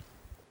person?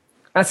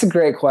 That's a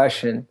great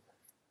question.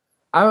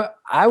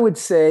 I would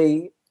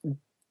say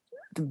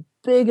the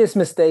biggest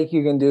mistake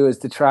you can do is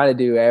to try to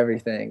do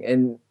everything.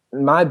 And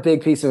my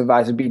big piece of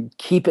advice would be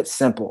keep it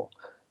simple.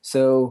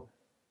 So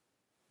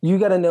you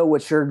got to know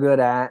what you're good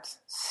at.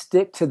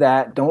 Stick to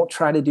that. Don't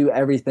try to do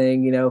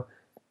everything. You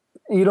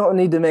don't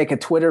need to make a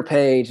Twitter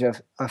page, a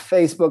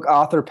Facebook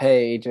author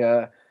page.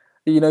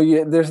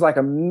 There's like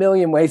a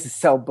million ways to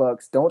sell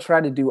books. Don't try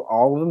to do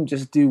all of them.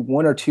 Just do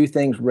 1 or 2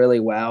 things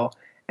really well,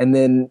 and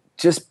then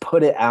just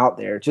put it out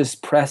there.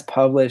 Just press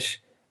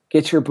publish,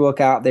 get your book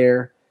out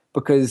there,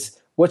 because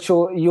what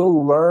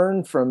you'll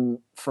learn from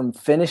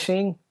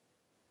finishing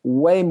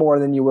way more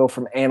than you will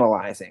from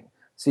analyzing.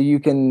 So you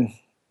can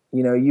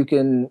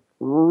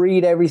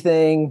read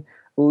everything,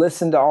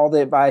 listen to all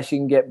the advice you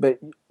can get, but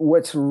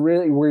where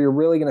you're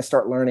really going to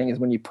start learning is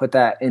when you put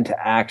that into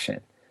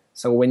action.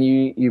 So when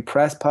you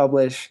press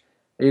publish,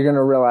 you're going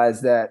to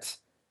realize that,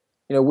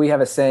 we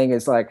have a saying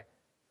is like,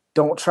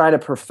 don't try to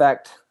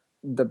perfect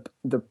the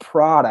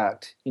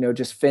product,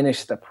 just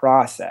finish the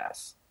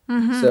process.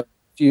 Mm-hmm. So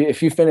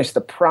if you finish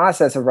the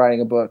process of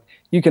writing a book,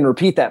 you can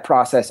repeat that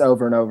process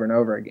over and over and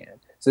over again.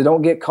 So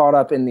don't get caught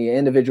up in the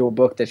individual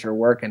book that you're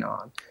working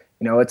on.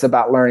 It's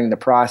about learning the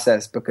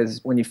process,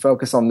 because when you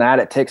focus on that,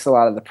 it takes a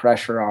lot of the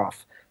pressure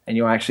off, and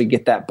you'll actually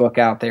get that book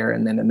out there,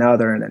 and then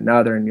another and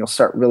another, and you'll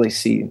start really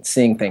seeing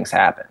things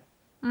happen.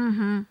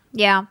 Mm-hmm.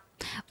 Yeah.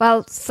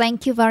 Well,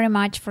 thank you very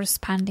much for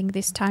spending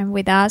this time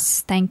with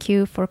us. Thank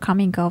you for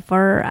coming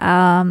over.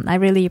 I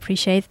really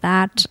appreciate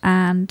that,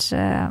 and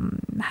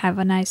have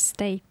a nice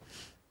day.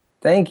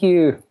 Thank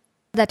you.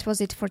 That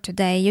was it for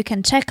today. You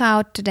can check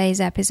out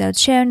today's episode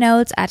show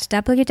notes at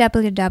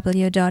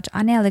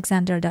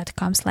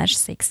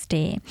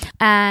www.anialexander.com/60.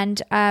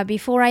 And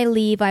before I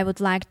leave, I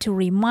would like to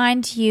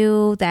remind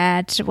you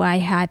that I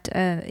had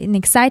an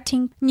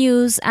exciting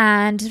news,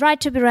 and Right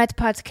to be Read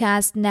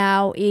podcast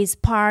now is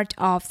part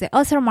of the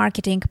Author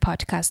Marketing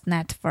Podcast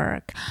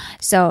Network.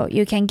 So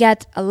you can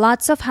get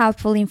lots of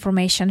helpful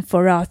information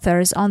for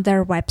authors on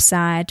their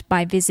website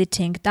by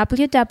visiting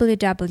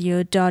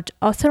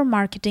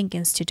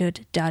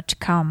www.authormarketinginstitute.com.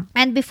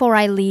 And before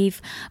I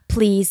leave,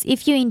 please,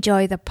 if you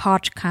enjoy the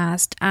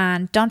podcast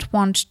and don't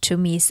want to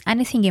miss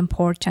anything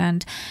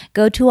important,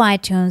 go to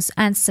iTunes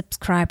and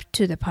subscribe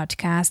to the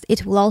podcast.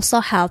 It will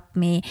also help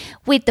me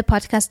with the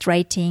podcast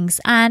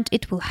ratings, and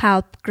it will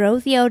help grow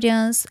the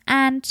audience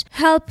and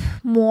help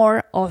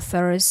more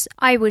authors.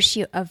 I wish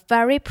you a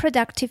very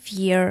productive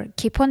year.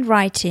 Keep on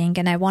writing,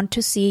 and I want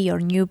to see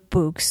your new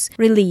books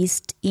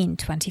released in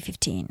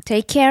 2015.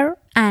 Take care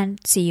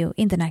and see you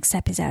in the next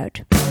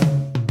episode.